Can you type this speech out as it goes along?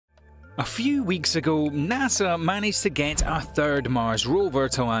A few weeks ago, NASA managed to get a third Mars rover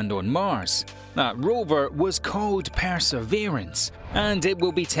to land on Mars. That rover was called Perseverance, and it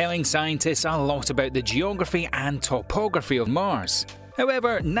will be telling scientists a lot about the geography and topography of Mars.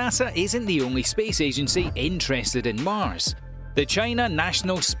 However, NASA isn't the only space agency interested in Mars. The China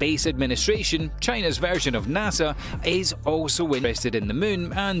National Space Administration, China's version of NASA, is also interested in the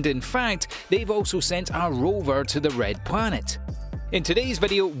Moon, and in fact, they've also sent a rover to the Red Planet. In today's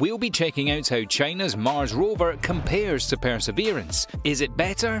video, we'll be checking out how China's Mars rover compares to Perseverance. Is it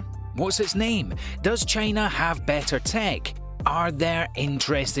better? What's its name? Does China have better tech? Are there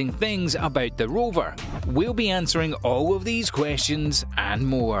interesting things about the rover? We'll be answering all of these questions and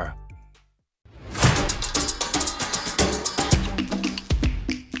more.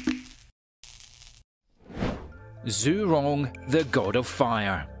 Zhurong, the god of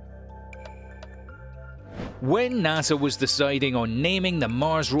fire. When NASA was deciding on naming the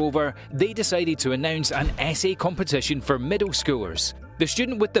Mars rover, they decided to announce an essay competition for middle schoolers. The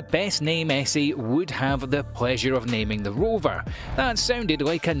student with the best name essay would have the pleasure of naming the rover. That sounded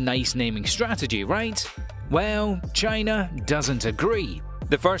like a nice naming strategy, right? Well, China doesn't agree.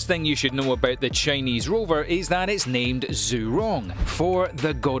 The first thing you should know about the Chinese rover is that it's named Zhurong, for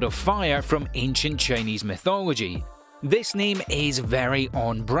the god of fire from ancient Chinese mythology. This name is very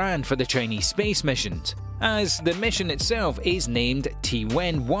on brand for the Chinese space missions, as the mission itself is named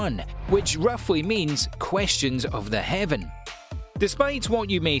Tiwen-1, which roughly means questions of the heaven. Despite what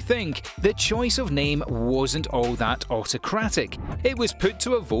you may think, the choice of name wasn't all that autocratic. It was put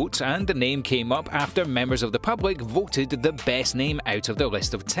to a vote and the name came up after members of the public voted the best name out of the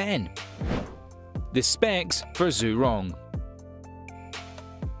list of 10. The specs for Zhurong.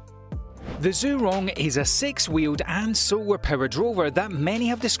 The Zhurong is a six-wheeled and solar-powered rover that many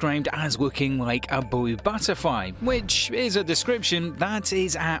have described as looking like a blue butterfly, which is a description that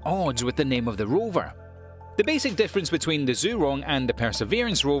is at odds with the name of the rover. The basic difference between the Zhurong and the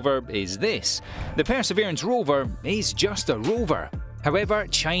Perseverance rover is this: the Perseverance rover is just a rover. However,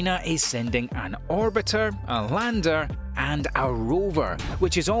 China is sending an orbiter, a lander, and a rover,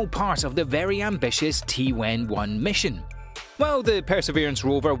 which is all part of the very ambitious Tiwen-1 mission. While the Perseverance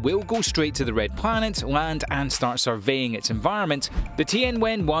rover will go straight to the Red Planet, land and start surveying its environment, the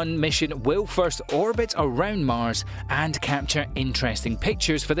Tiwen-1 mission will first orbit around Mars and capture interesting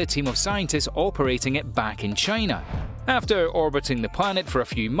pictures for the team of scientists operating it back in China. After orbiting the planet for a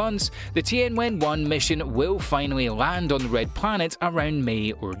few months, the Tiwen-1 mission will finally land on the Red Planet around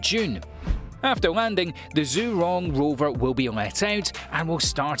May or June. After landing, the Zhurong rover will be let out and will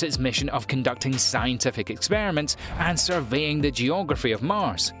start its mission of conducting scientific experiments and surveying the geography of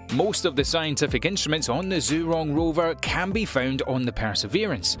Mars. Most of the scientific instruments on the Zhurong rover can be found on the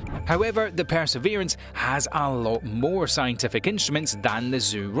Perseverance. However, the Perseverance has a lot more scientific instruments than the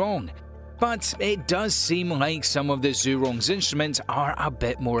Zhurong. But it does seem like some of the Zhurong's instruments are a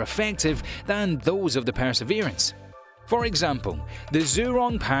bit more effective than those of the Perseverance. For example, the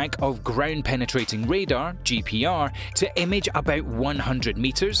Zhurong pack of ground-penetrating radar (GPR) to image about 100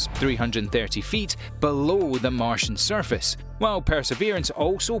 meters (330 feet) below the Martian surface, while Perseverance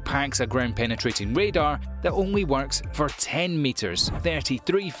also packs a ground-penetrating radar that only works for 10 meters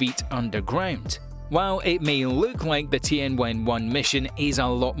 (33 feet) underground. While it may look like the Tiwen-1 mission is a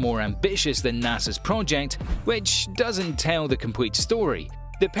lot more ambitious than NASA's project, which doesn't tell the complete story,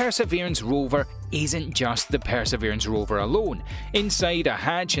 the Perseverance rover isn't just the Perseverance rover alone. Inside a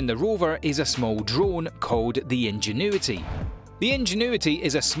hatch in the rover is a small drone called the Ingenuity. The Ingenuity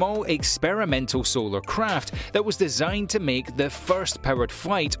is a small experimental solar craft that was designed to make the first powered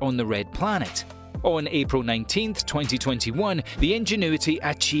flight on the Red Planet. On April 19, 2021, the Ingenuity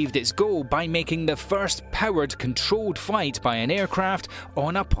achieved its goal by making the first powered controlled flight by an aircraft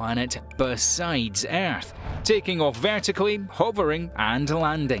on a planet besides Earth, taking off vertically, hovering, and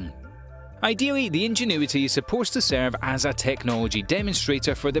landing. Ideally, the Ingenuity is supposed to serve as a technology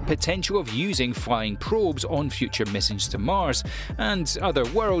demonstrator for the potential of using flying probes on future missions to Mars and other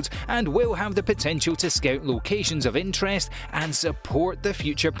worlds, and will have the potential to scout locations of interest and support the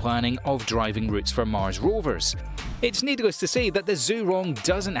future planning of driving routes for Mars rovers. It's needless to say that the Zhurong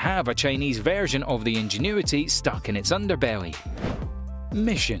doesn't have a Chinese version of the Ingenuity stuck in its underbelly.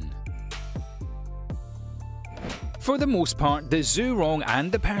 Mission. For the most part, the Zhurong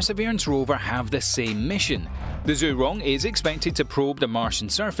and the Perseverance rover have the same mission. The Zhurong is expected to probe the Martian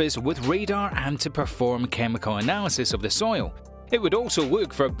surface with radar and to perform chemical analysis of the soil. It would also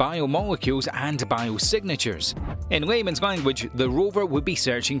look for biomolecules and biosignatures. In layman's language, the rover would be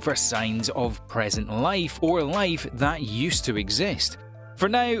searching for signs of present life or life that used to exist. For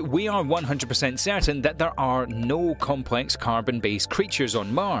now, we are 100% certain that there are no complex carbon-based creatures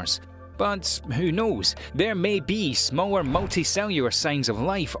on Mars. But who knows, there may be smaller multicellular signs of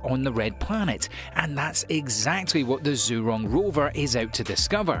life on the red planet, and that's exactly what the Zhurong rover is out to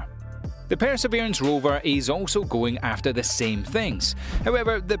discover. The Perseverance rover is also going after the same things.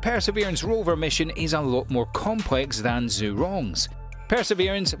 However, the Perseverance rover mission is a lot more complex than Zhurong's.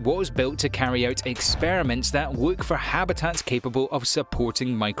 Perseverance was built to carry out experiments that look for habitats capable of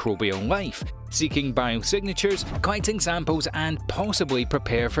supporting microbial life, seeking biosignatures, collecting samples, and possibly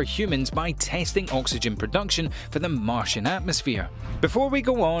prepare for humans by testing oxygen production for the Martian atmosphere. Before we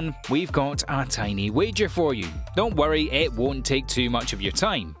go on, we've got a tiny wager for you. Don't worry, it won't take too much of your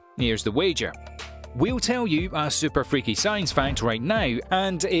time. Here's the wager. We'll tell you a super freaky science fact right now,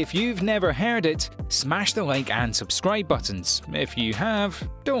 and if you've never heard it, smash the like and subscribe buttons. If you have,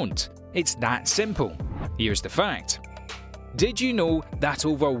 don't. It's that simple. Here's the fact. Did you know that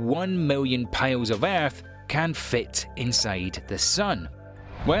over 1 million piles of Earth can fit inside the Sun?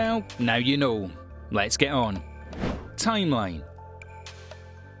 Well, now you know. Let's get on. Timeline.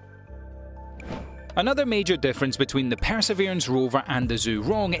 Another major difference between the Perseverance rover and the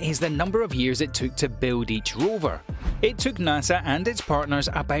Zhurong is the number of years it took to build each rover. It took NASA and its partners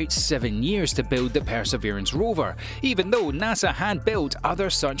about 7 years to build the Perseverance rover, even though NASA had built other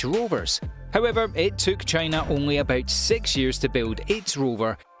such rovers. However, it took China only about 6 years to build its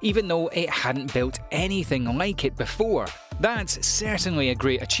rover, even though it hadn't built anything like it before. That's certainly a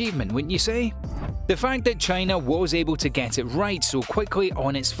great achievement, wouldn't you say? The fact that China was able to get it right so quickly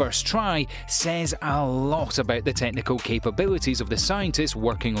on its first try says a lot about the technical capabilities of the scientists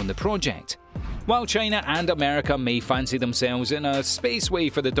working on the project. While China and America may fancy themselves in a space way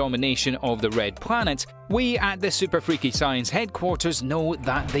for the domination of the Red Planet, we at the Super Freaky Science headquarters know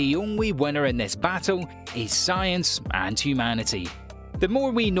that the only winner in this battle is science and humanity. The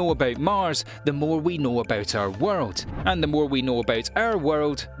more we know about Mars, the more we know about our world, and the more we know about our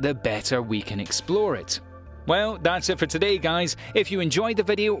world, the better we can explore it. Well, that's it for today, guys. If you enjoyed the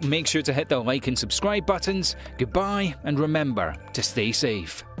video, make sure to hit the like and subscribe buttons. Goodbye, and remember to stay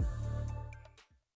safe.